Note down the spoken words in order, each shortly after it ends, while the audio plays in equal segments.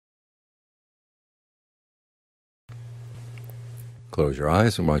Close your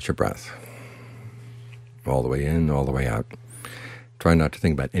eyes and watch your breath. All the way in, all the way out. Try not to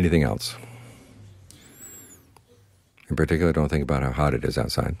think about anything else. In particular, don't think about how hot it is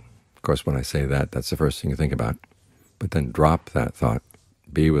outside. Of course, when I say that, that's the first thing you think about. But then drop that thought.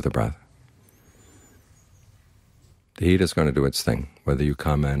 Be with the breath. The heat is going to do its thing, whether you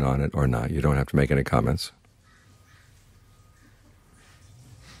comment on it or not. You don't have to make any comments.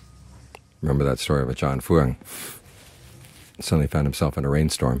 Remember that story of a John Fuang. Suddenly found himself in a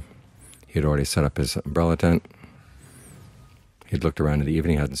rainstorm. He had already set up his umbrella tent. He'd looked around in the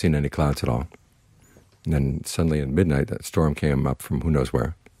evening, hadn't seen any clouds at all. And then suddenly at midnight, that storm came up from who knows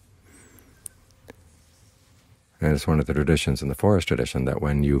where. And it's one of the traditions in the forest tradition that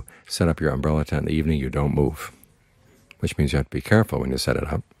when you set up your umbrella tent in the evening, you don't move, which means you have to be careful when you set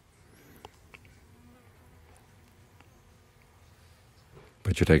it up.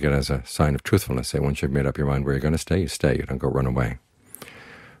 But you take it as a sign of truthfulness. Say, once you've made up your mind where you're going to stay, you stay. You don't go run away.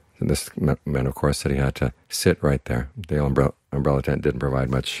 And this meant, of course, that he had to sit right there. The umbrella tent didn't provide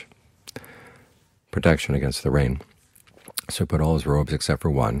much protection against the rain. So he put all his robes except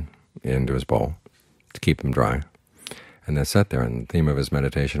for one into his bowl to keep them dry, and then sat there. And the theme of his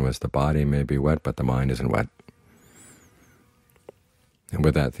meditation was, the body may be wet, but the mind isn't wet. And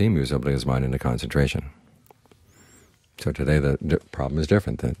with that theme, he was able to get his mind into concentration. So today the problem is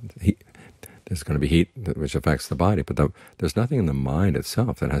different. There's going to be heat which affects the body, but there's nothing in the mind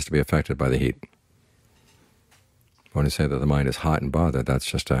itself that has to be affected by the heat. When you say that the mind is hot and bothered, that's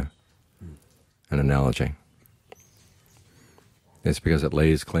just an analogy. It's because it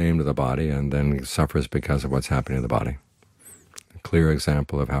lays claim to the body and then suffers because of what's happening to the body. A clear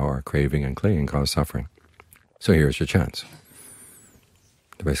example of how our craving and clinging cause suffering. So here's your chance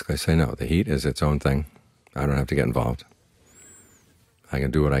to basically say, no, the heat is its own thing. I don't have to get involved. I can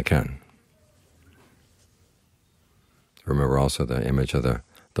do what I can. Remember also the image of the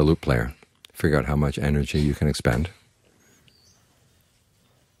lute player. Figure out how much energy you can expend,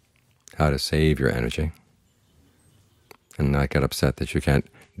 how to save your energy, and not get upset that you can't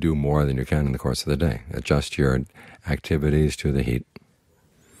do more than you can in the course of the day. Adjust your activities to the heat.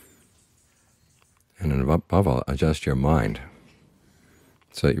 And then above all, adjust your mind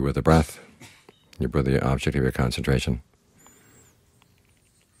so that you're with the breath, you're with the object of your concentration,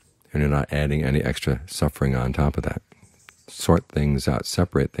 and you're not adding any extra suffering on top of that. Sort things out,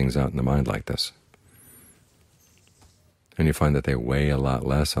 separate things out in the mind like this, and you find that they weigh a lot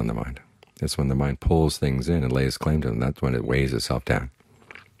less on the mind. It's when the mind pulls things in and lays claim to them, that's when it weighs itself down.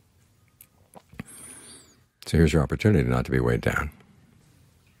 So here's your opportunity not to be weighed down,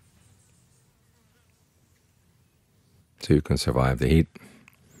 so you can survive the heat.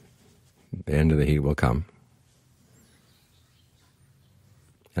 The end of the heat will come.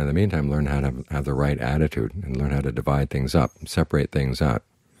 And in the meantime, learn how to have the right attitude and learn how to divide things up, separate things out,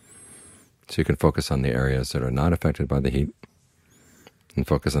 so you can focus on the areas that are not affected by the heat and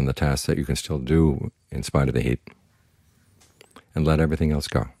focus on the tasks that you can still do in spite of the heat, and let everything else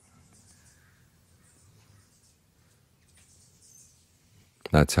go.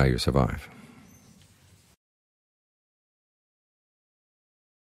 That's how you survive.